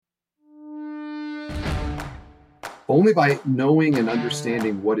Only by knowing and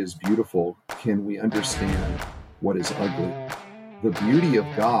understanding what is beautiful can we understand what is ugly. The beauty of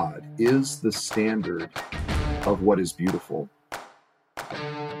God is the standard of what is beautiful.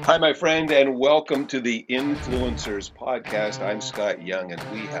 Hi, my friend, and welcome to the Influencers Podcast. I'm Scott Young,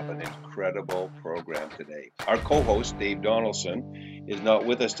 and we have an incredible program today. Our co-host, Dave Donaldson, is not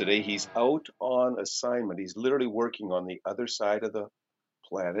with us today. He's out on assignment. He's literally working on the other side of the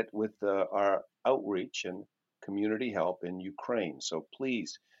planet with our outreach and community help in Ukraine. So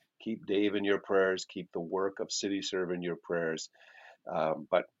please keep Dave in your prayers, keep the work of CityServe in your prayers.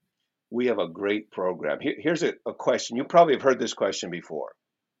 But we have a great program. Here's a question. You probably have heard this question before.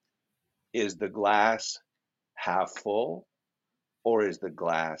 Is the glass half full or is the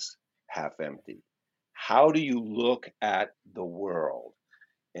glass half empty? How do you look at the world?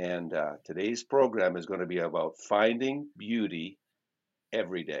 And today's program is going to be about finding beauty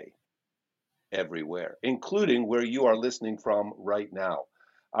every day, everywhere, including where you are listening from right now.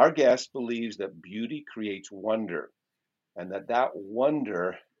 Our guest believes that beauty creates wonder and that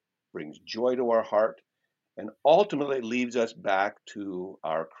wonder brings joy to our heart and ultimately leads us back to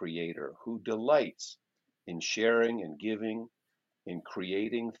our Creator who delights in sharing and giving, in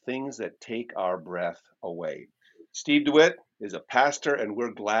creating things that take our breath away. Steve DeWitt is a pastor, and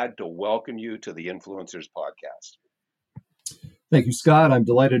we're glad to welcome you to the Influencers Podcast. Thank you, Scott. I'm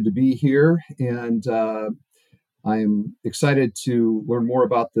delighted to be here, and I'm excited to learn more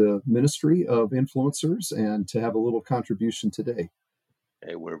about the ministry of influencers and to have a little contribution today.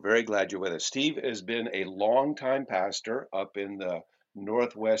 Hey, we're very glad you're with us. Steve has been a longtime pastor up in the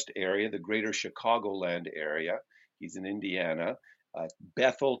Northwest area, the greater Chicagoland area. He's in Indiana,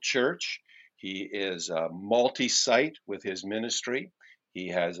 Bethel Church. He is multi-site with his ministry. He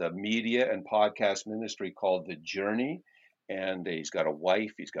has a media and podcast ministry called The Journey, and he's got a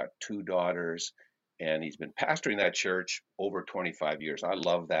wife, he's got two daughters, and he's been pastoring that church over 25 years. I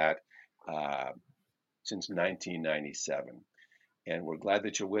love that, since 1997. And we're glad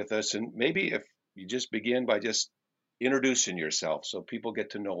that you're with us. And maybe if you just begin by just introducing yourself so people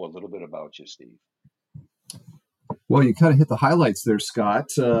get to know a little bit about you, Steve. Well, you kind of hit the highlights there, Scott.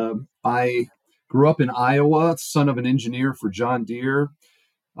 I grew up in Iowa, son of an engineer for John Deere.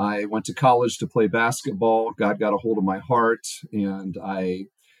 I went to college to play basketball. God got a hold of my heart, and I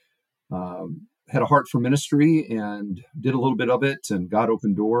had a heart for ministry and did a little bit of it, and God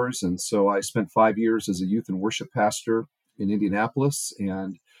opened doors. And so I spent 5 years as a youth and worship pastor in Indianapolis,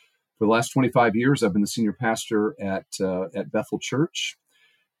 and for the last 25 years, I've been the senior pastor at Bethel Church.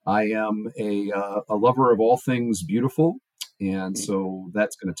 I am a lover of all things beautiful, and so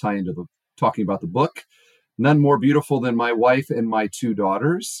that's going to tie into talking about the book. None more beautiful than my wife and my two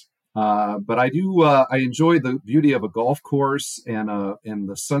daughters, but I enjoy the beauty of a golf course, and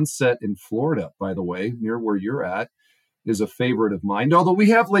the sunset in Florida, by the way, near where you're at, is a favorite of mine. Although we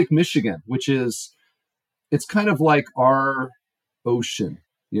have Lake Michigan, which is it's kind of like our ocean,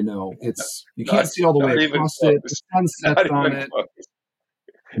 it's you can't see all the way across it. The sun sets on it.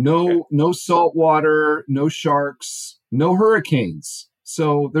 No salt water, no sharks, no hurricanes.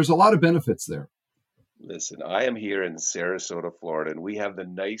 So there's a lot of benefits there. Listen, I am here in Sarasota, Florida, and we have the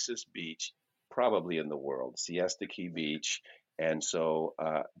nicest beach probably in the world, Siesta Key Beach. And so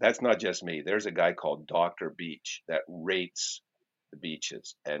that's not just me. There's a guy called Dr. Beach that rates the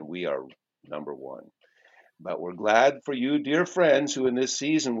beaches, and we are number one. But we're glad for you, dear friends, who in this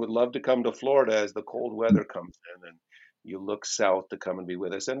season would love to come to Florida as the cold weather comes in and you look south to come and be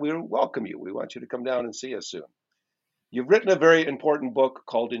with us. And we welcome you. We want you to come down and see us soon. You've written a very important book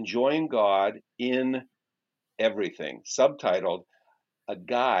called Enjoying God in Everything, subtitled A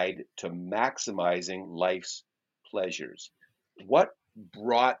Guide to Maximizing Life's Pleasures. What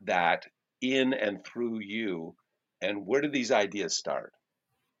brought that in and through you, and where did these ideas start?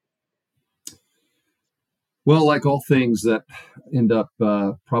 Well, like all things that end up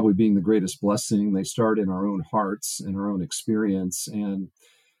probably being the greatest blessing, they start in our own hearts and our own experience. And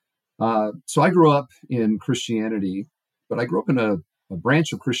so I grew up in Christianity, but I grew up in a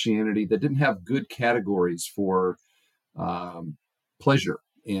branch of Christianity that didn't have good categories for pleasure.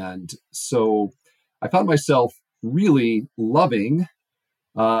 And so I found myself really loving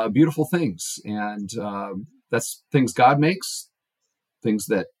beautiful things. And that's things God makes, things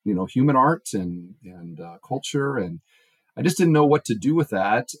that, human art and culture. And I just didn't know what to do with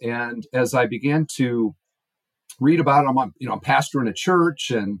that. And as I began to read about it, I'm pastor in a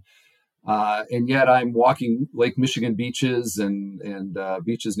church, and yet I'm walking Lake Michigan beaches and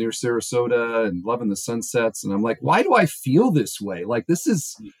beaches near Sarasota and loving the sunsets. And I'm like, why do I feel this way? Like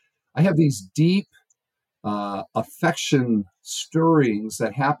I have these deep affection stirrings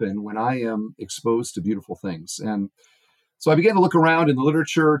that happen when I am exposed to beautiful things. And so I began to look around in the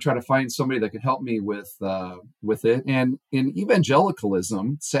literature, try to find somebody that could help me with it. And in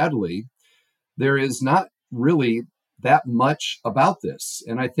evangelicalism, sadly, there is not really that much about this.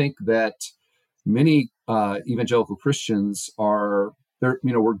 And I think that many evangelical Christians are there.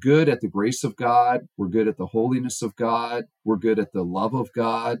 We're good at the grace of God, we're good at the holiness of God, we're good at the love of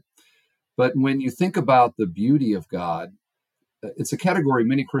God. But when you think about the beauty of God, it's a category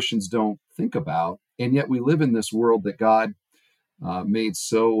many Christians don't think about. And yet we live in this world that God made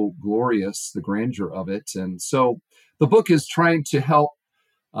so glorious, the grandeur of it. And so the book is trying to help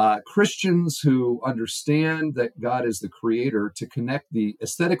Christians who understand that God is the creator to connect the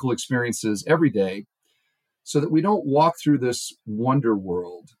aesthetical experiences every day so that we don't walk through this wonder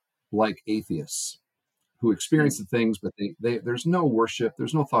world like atheists who experience the things, but there's no worship,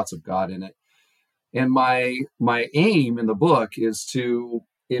 there's no thoughts of God in it. And my aim in the book is to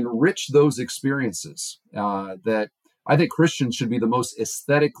enrich those experiences that I think Christians should be the most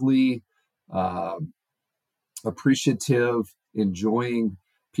aesthetically appreciative, enjoying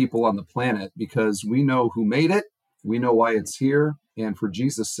people on the planet, because we know who made it, we know why it's here, and for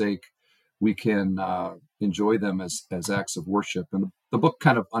Jesus' sake, we can enjoy them as acts of worship. And the book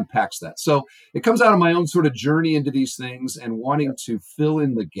kind of unpacks that. So it comes out of my own sort of journey into these things and wanting to fill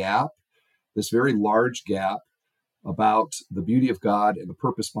in the gap, this very large gap about the beauty of God and the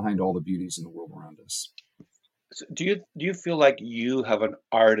purpose behind all the beauties in the world around us. So do you feel like you have an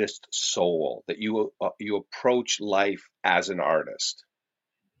artist soul, that you approach life as an artist?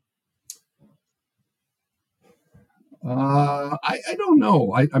 I don't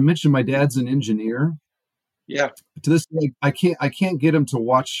know. I mentioned my dad's an engineer. Yeah. To this day, I can't get him to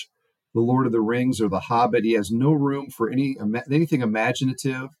watch The Lord of the Rings or The Hobbit. He has no room for anything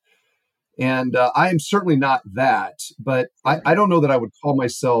imaginative. And I am certainly not that, but I don't know that I would call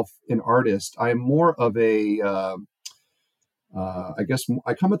myself an artist. I am more of I guess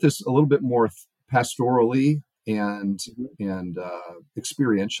I come at this a little bit more pastorally and Mhm.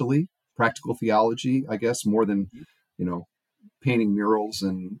 experientially, practical theology, I guess, more than you know painting murals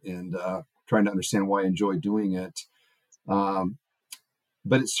and trying to understand why I enjoy doing it. Um,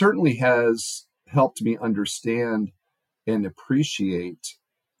 but it certainly has helped me understand and appreciate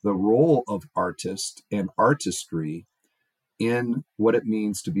the role of artist and artistry in what it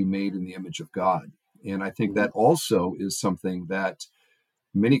means to be made in the image of God. And I think Mhm. that also is something that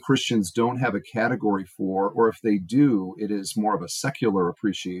many Christians don't have a category for, or if they do, it is more of a secular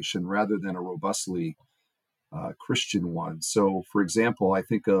appreciation rather than a robustly Christian one. So, for example, I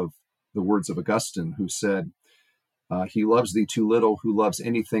think of the words of Augustine, who said, he loves thee too little, who loves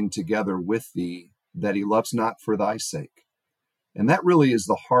anything together with thee, that he loves not for thy sake. And that really is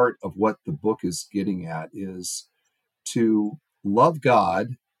the heart of what the book is getting at, is to love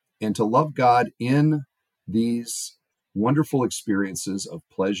God and to love God in these wonderful experiences of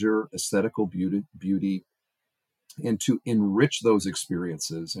pleasure, aesthetical beauty, and to enrich those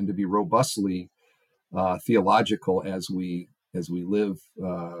experiences and to be robustly theological as we live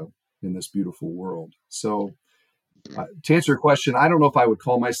in this beautiful world. So, to answer your question, I don't know if I would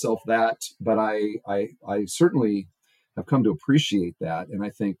call myself that, but I certainly have come to appreciate that, and I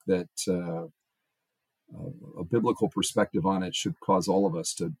think that a biblical perspective on it should cause all of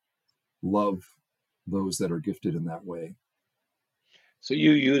us to love those that are gifted in that way. So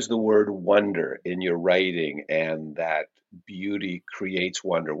you use the word wonder in your writing, and that beauty creates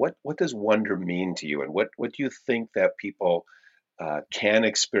wonder. What does wonder mean to you, and what do you think that people can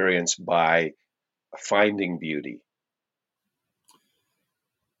experience by finding beauty?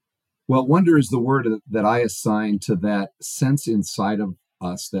 Well, wonder is the word that I assign to that sense inside of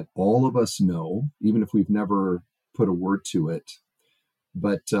us that all of us know, even if we've never put a word to it.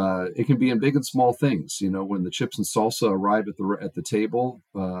 But it can be in big and small things. When the chips and salsa arrive at the table,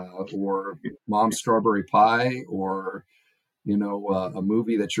 or mom's strawberry pie, or a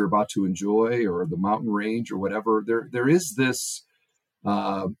movie that you're about to enjoy, or the mountain range, or whatever. There is this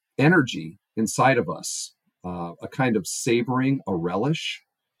uh, energy inside of us, a kind of savoring, a relish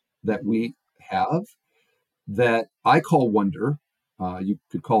that we have that I call wonder. You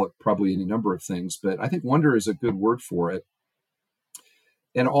could call it probably any number of things, but I think wonder is a good word for it.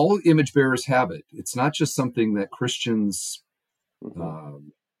 And all image bearers have it. It's not just something that Christians Hmm.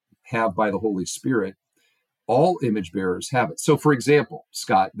 um, have by the Holy Spirit. All image bearers have it. So, for example,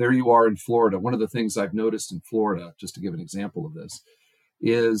 Scott, there you are in Florida. One of the things I've noticed in Florida, just to give an example of this,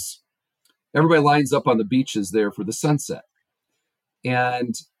 is everybody lines up on the beaches there for the sunset.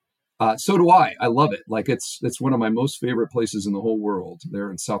 And so do I. I love it. Like it's one of my most favorite places in the whole world there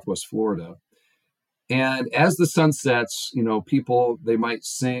in Southwest Florida. And as the sun sets, people, they might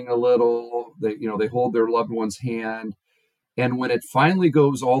sing a little, they hold their loved one's hand. And when it finally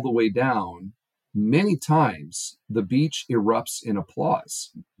goes all the way down, many times the beach erupts in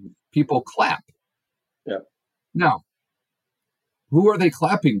applause. People clap. Yeah. Now, who are they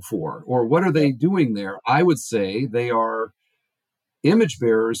clapping for? Or what are they doing there? I would say they are image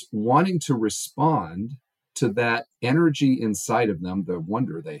bearers wanting to respond to that energy inside of them, the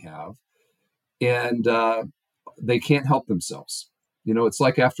wonder they have. And they can't help themselves. It's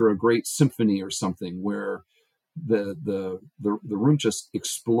like after a great symphony or something where the room just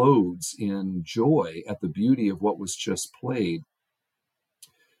explodes in joy at the beauty of what was just played.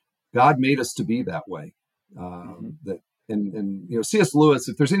 God made us to be that way. C.S. Lewis,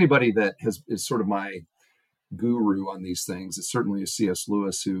 if there's anybody that is sort of my guru on these things, it certainly is C.S.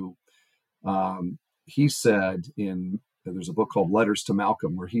 Lewis, who he said there's a book called Letters to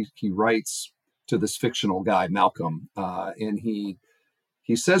Malcolm, where he writes to this fictional guy, Malcolm, and he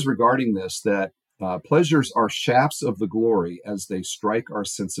says regarding this that pleasures are shafts of the glory as they strike our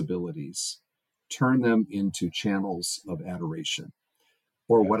sensibilities, turn them into channels of adoration.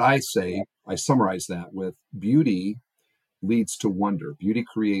 Or what I say, I summarize that with beauty leads to wonder. Beauty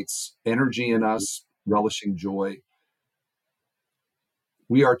creates energy in us, relishing joy.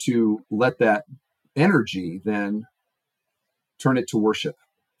 We are to let that energy then turn it to worship.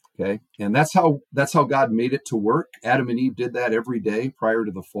 Okay. And that's how God made it to work. Adam and Eve did that every day prior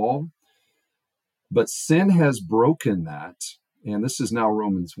to the fall. But sin has broken that. And this is now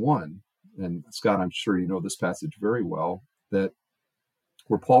Romans 1. And Scott, I'm sure you know this passage very well, that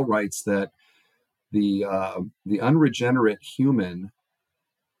where Paul writes that the unregenerate human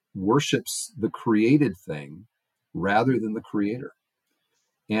worships the created thing rather than the creator.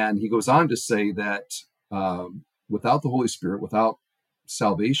 And he goes on to say that without the Holy Spirit, without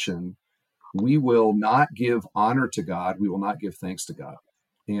salvation, we will not give honor to God. We will not give thanks to God.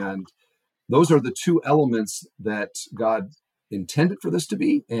 And those are the two elements that God intended for this to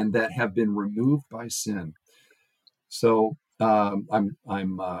be, and that have been removed by sin. So I'm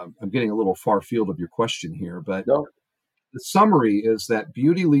getting a little far field of your question here, but No. The summary is that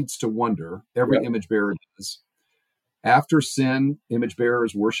beauty leads to wonder. Every image bearer does. After sin, image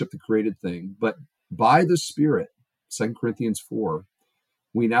bearers worship the created thing, but by the Spirit, 2 Corinthians 4,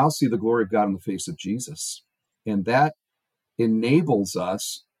 we now see the glory of God in the face of Jesus. And that enables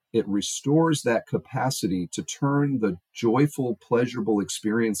us, it restores that capacity to turn the joyful, pleasurable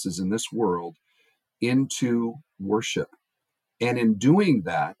experiences in this world into worship. And in doing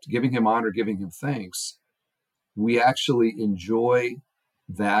that, giving him honor, giving him thanks, we actually enjoy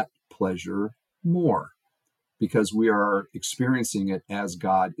that pleasure more because we are experiencing it as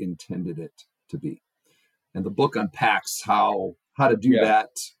God intended it to be. And the book unpacks how to do that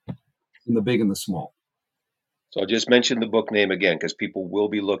in the big and the small. So I'll just mention the book name again because people will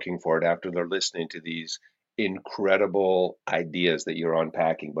be looking for it after they're listening to these incredible ideas that you're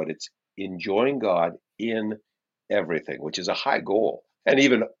unpacking. But it's Enjoying God in Everything, which is a high goal and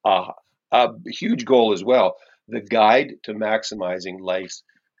even a huge goal as well. The Guide to Maximizing Life's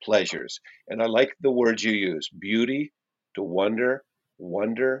Pleasures. And I like the words you use: beauty to wonder,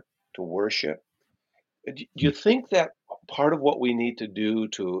 wonder to worship. Do you think that part of what we need to do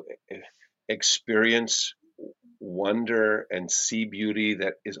to experience wonder and see beauty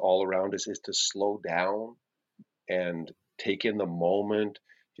that is all around us is to slow down and take in the moment?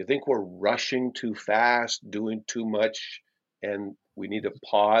 Do you think we're rushing too fast, doing too much, and we need to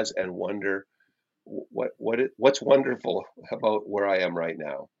pause and wonder what's wonderful about where I am right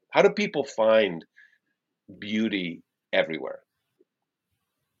now? How do people find beauty everywhere?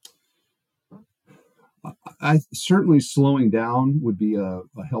 I certainly slowing down would be a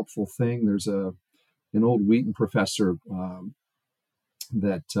helpful thing. There's an old Wheaton professor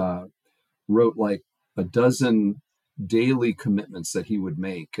that wrote like a dozen daily commitments that he would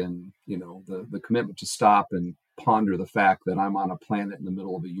make, and the commitment to stop and ponder the fact that I'm on a planet in the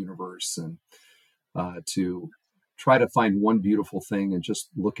middle of a universe, and to try to find one beautiful thing and just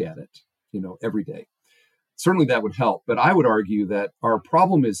look at it every day. Certainly that would help, but I would argue that our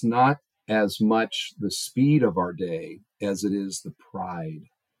problem is not as much the speed of our day as it is the pride.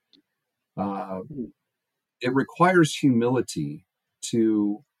 It requires humility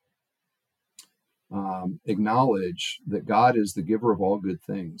to acknowledge that God is the giver of all good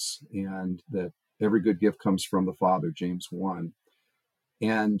things, and that every good gift comes from the Father, James 1.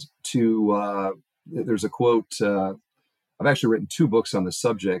 And there's a quote, I've actually written 2 books on the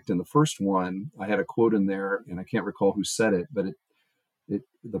subject, and the first one, I had a quote in there, and I can't recall who said it, but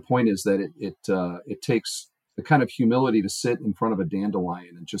the point is that it takes the kind of humility to sit in front of a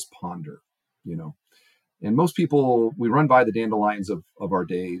dandelion and just ponder, And most people, we run by the dandelions of our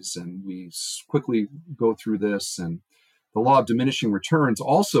days, and we quickly go through this. And the law of diminishing returns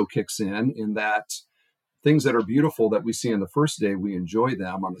also kicks in that things that are beautiful that we see on the first day, we enjoy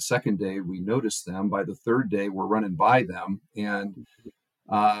them. On the second day, we notice them. By the third day, we're running by them. And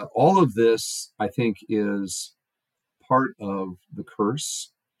all of this, I think, is part of the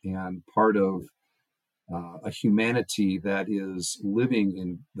curse and part of a humanity that is living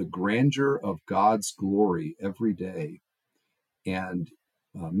in the grandeur of God's glory every day and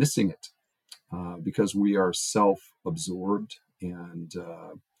missing it because we are self-absorbed. And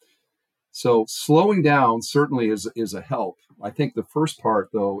so slowing down certainly is a help. I think the first part,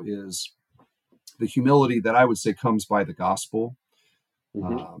 though, is the humility that I would say comes by the gospel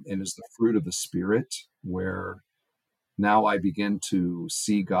and is the fruit of the Spirit, where now I begin to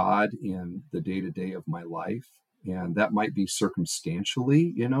see God in the day-to-day of my life. And that might be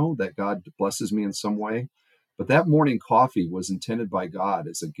circumstantially, that God blesses me in some way. But that morning coffee was intended by God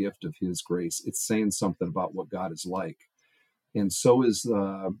as a gift of his grace. It's saying something about what God is like. And so is,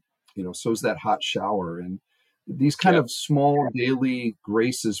 so is that hot shower. And these kind of small daily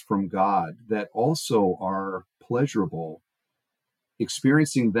graces from God that also are pleasurable,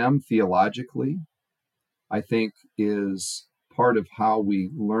 experiencing them theologically, I think, is part of how we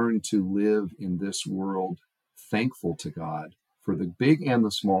learn to live in this world, thankful to God for the big and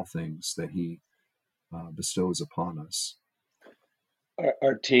the small things that he bestows upon us.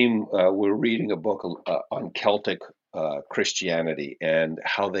 Our team, we're reading a book on Celtic Christianity and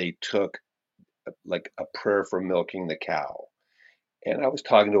how they took like a prayer for milking the cow. And I was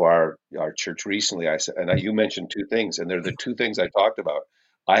talking to our church recently. I said, and you mentioned two things, and they're the two things I talked about.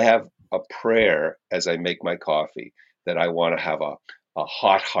 I have a prayer as I make my coffee that I want to have a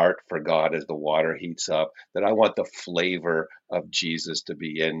hot heart for God as the water heats up, that I want the flavor of Jesus to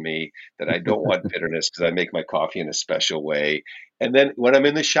be in me, that I don't want bitterness because I make my coffee in a special way. And then when I'm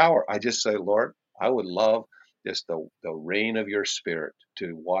in the shower, I just say, Lord, I would love just the rain of your spirit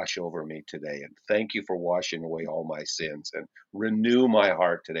to wash over me today. And thank you for washing away all my sins and renew my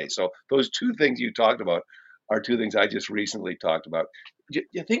heart today. So those two things you talked about are two things I just recently talked about.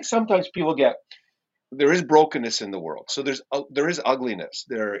 You think sometimes people there is brokenness in the world. So there is ugliness.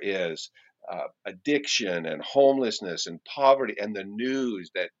 There is addiction and homelessness and poverty and the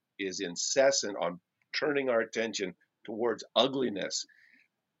news that is incessant on turning our attention towards ugliness.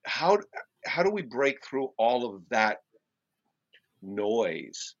 How how do we break through all of that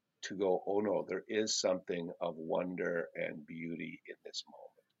noise to go, oh no, there is something of wonder and beauty in this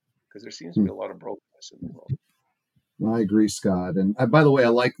moment? Because there seems to be a lot of brokenness in the world. I agree, Scott. And by the way, I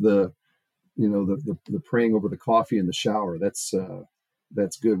like the praying over the coffee in the shower. That's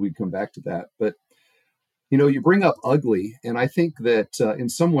good. We'd come back to that. But, you bring up ugly. And I think that in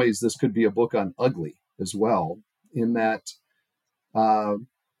some ways, this could be a book on ugly as well, in that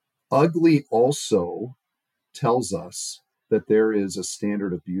ugly also tells us that there is a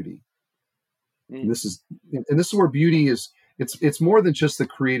standard of beauty. And this is where beauty is. It's more than just the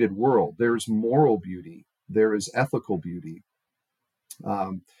created world. There's moral beauty. There is ethical beauty.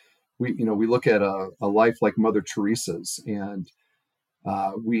 We look at a life like Mother Teresa's, and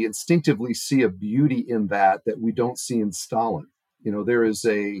we instinctively see a beauty in that we don't see in Stalin. There is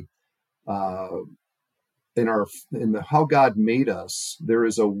in how God made us, there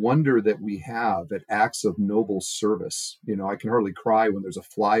is a wonder that we have at acts of noble service. I can hardly cry when there's a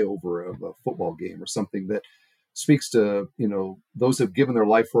flyover of a football game or something that speaks to, those who have given their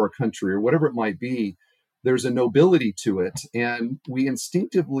life for our country or whatever it might be. There's a nobility to it. And we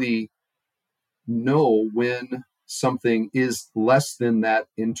instinctively know when something is less than that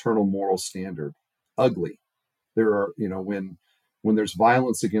internal moral standard. Ugly. There are, when there's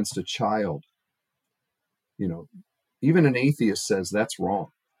violence against a child, even an atheist says that's wrong.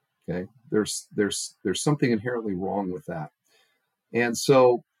 Okay. There's something inherently wrong with that. And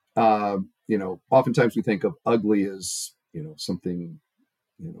so, oftentimes we think of ugly as, something,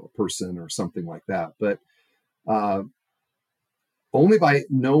 a person or something like that. But only by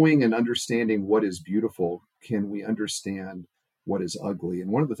knowing and understanding what is beautiful can we understand what is ugly. And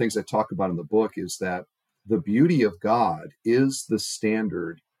one of the things I talk about in the book is that the beauty of God is the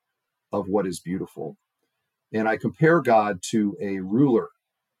standard of what is beautiful. And I compare God to a ruler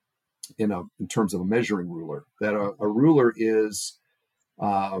in terms of a measuring ruler, that a ruler is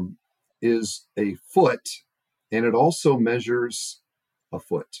a foot, and it also measures a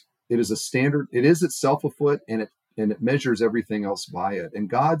foot. It is a standard. It is itself a foot, and it measures everything else by it. And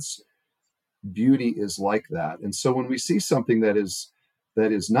God's beauty is like that. And so when we see something that is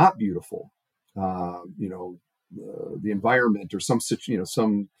not beautiful, the environment or some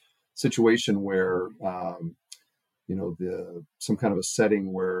situation where some kind of a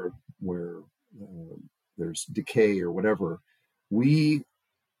setting where there's decay or whatever, we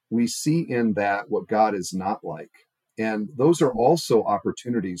see in that what God is not like. And those are also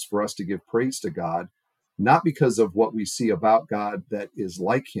opportunities for us to give praise to God, not because of what we see about God that is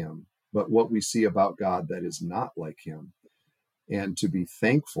like him, but what we see about God that is not like him, and to be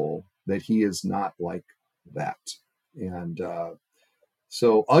thankful that he is not like that. And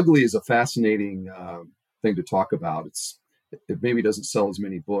so ugly is a fascinating thing to talk about. It maybe doesn't sell as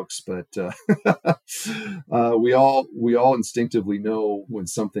many books, but we all instinctively know when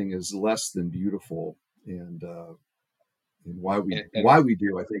something is less than beautiful, and why we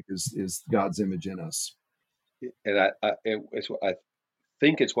do, I think, is God's image in us. And I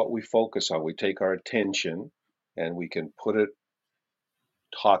think it's what we focus on. We take our attention and we can put it,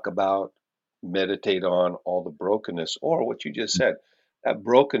 talk about, meditate on all the brokenness, or what you just said. That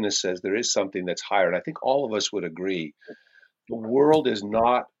brokenness says there is something that's higher. And I think all of us would agree the world is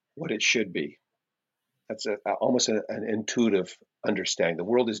not what it should be. That's almost an intuitive understanding. The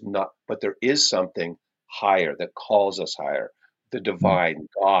world is not, but there is something higher that calls us higher. The Mm. divine,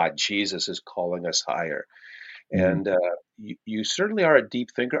 God, Jesus is calling us higher. Mm. And you certainly are a deep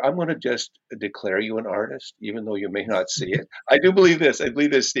thinker. I'm going to just declare you an artist, even though you may not see it. I do believe this. I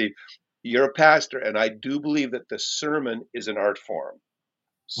believe this, Steve. You're a pastor, and I do believe that the sermon is an art form.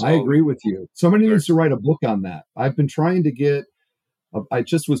 I So agree with you. Somebody you're needs to write a book on that. I've been trying to get. I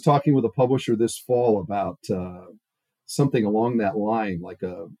just was talking with a publisher this fall about something along that line, like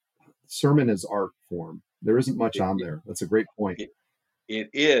a sermon as art form. There isn't much it, on there. That's a great point. it, it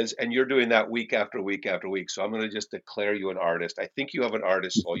is, and you're doing that week after week after week. So I'm going to just declare you an artist. I think you have an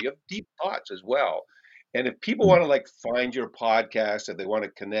artist soul. You have deep thoughts as well. And if people want to like find your podcast, if they want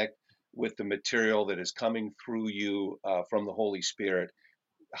to connect with the material that is coming through you from the Holy Spirit,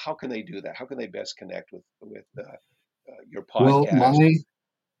 how can they do that? How can they best connect with your Well,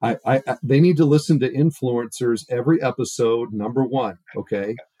 podcast? they need to listen to influencers every episode. Number one,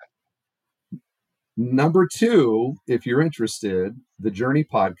 okay. Number two, if you're interested, the Journey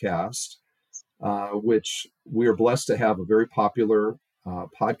podcast, which we are blessed to have a very popular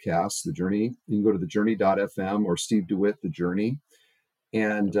podcast, The Journey. You can go to thejourney.fm or Steve DeWitt, The Journey.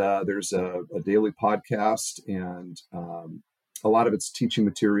 And there's a daily podcast, and a lot of it's teaching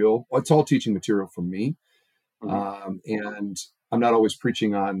material. Well, it's all teaching material from me. Mhm. And I'm not always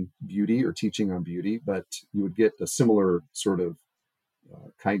preaching on beauty or teaching on beauty, but you would get a similar sort of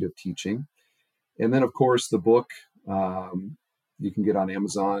kind of teaching. And then, of course, the book you can get on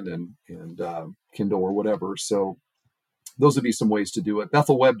Amazon and Kindle or whatever. So those would be some ways to do it.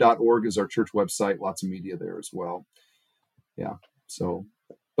 BethelWeb.org is our church website. Lots of media there as well. Yeah. So,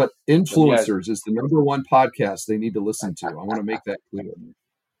 but Well, yes, Influencers is the number one podcast they need to listen to. I want to make that clear.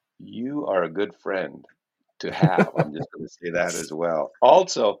 you are a good friend to have. I'm just going to say that as well.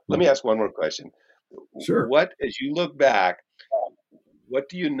 Also, let me ask one more question. Sure. What, as you look back, what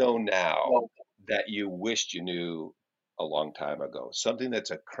do you know now that you wished you knew a long time ago? Something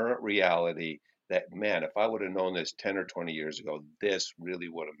that's a current reality that, man, if I would have known this 10 or 20 years ago, this really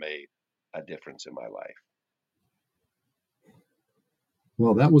would have made a difference in my life.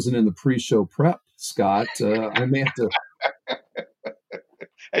 Well, that wasn't in the pre-show prep, Scott. I may have to.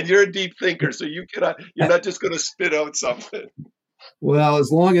 And you're a deep thinker, so you're not just going to spit out something. Well,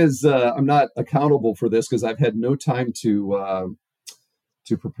 as long as I'm not accountable for this, because I've had no time to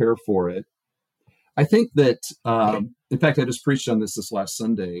prepare for it. I think that, in fact, I just preached on this last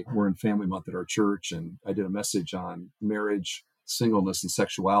Sunday. We're in Family Month at our church, and I did a message on marriage, singleness, and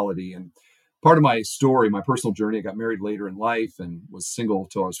sexuality. And part of my story, my personal journey, I got married later in life and was single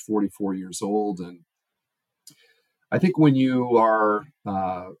till I was 44 years old. And I think when you are,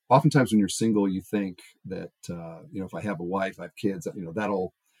 oftentimes when you're single, you think that, if I have a wife, I have kids,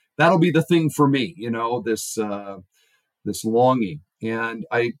 that'll be the thing for me, this longing. And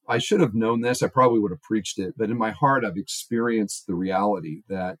I should have known this. I probably would have preached it, but in my heart, I've experienced the reality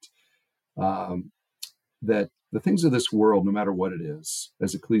that that the things of this world, no matter what it is,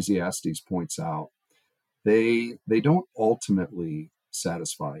 as Ecclesiastes points out, they don't ultimately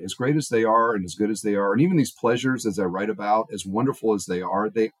satisfy. As great as they are, and as good as they are, and even these pleasures, as I write about, as wonderful as they are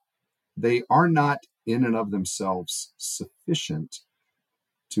not in and of themselves sufficient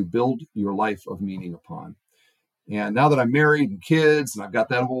to build your life of meaning upon. And now that I'm married and kids and I've got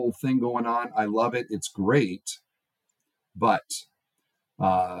that whole thing going on, I love it. It's great, but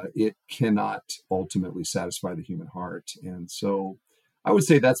it cannot ultimately satisfy the human heart. And so I would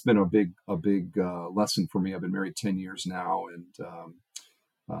say that's been a big lesson for me. I've been married 10 years now, and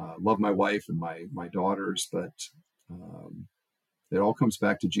love my wife and my daughters, but It all comes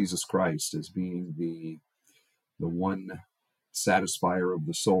back to Jesus Christ as being the one satisfier of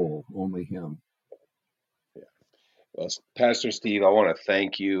the soul, only him. Well, Pastor Steve, I want to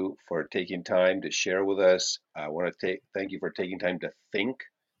thank you for taking time to share with us. I want to thank you for taking time to think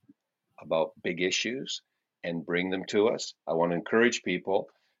about big issues and bring them to us. I want to encourage people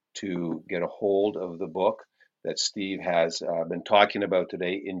to get a hold of the book that Steve has been talking about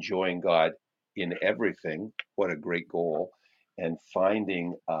today, Enjoying God in Everything. What a great goal. And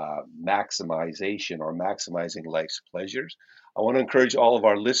finding maximization or maximizing life's pleasures. I want to encourage all of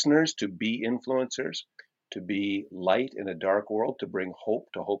our listeners to be influencers, to be light in a dark world, to bring hope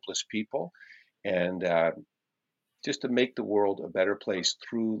to hopeless people, and just to make the world a better place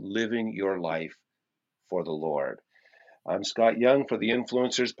through living your life for the Lord. I'm Scott Young for the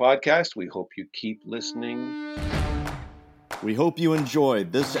Influencers Podcast. We hope you keep listening. We hope you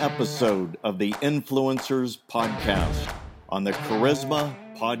enjoyed this episode of the Influencers Podcast on the Charisma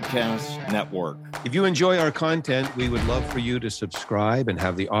Podcast Network. If you enjoy our content, we would love for you to subscribe and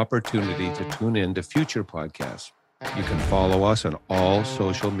have the opportunity to tune in to future podcasts. You can follow us on all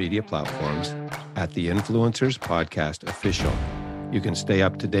social media platforms at the Influencers Podcast Official. You can stay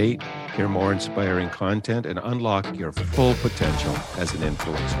up to date, hear more inspiring content, and unlock your full potential as an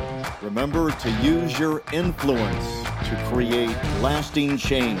influencer. Remember to use your influence to create lasting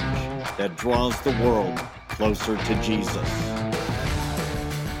change that draws the world closer to Jesus.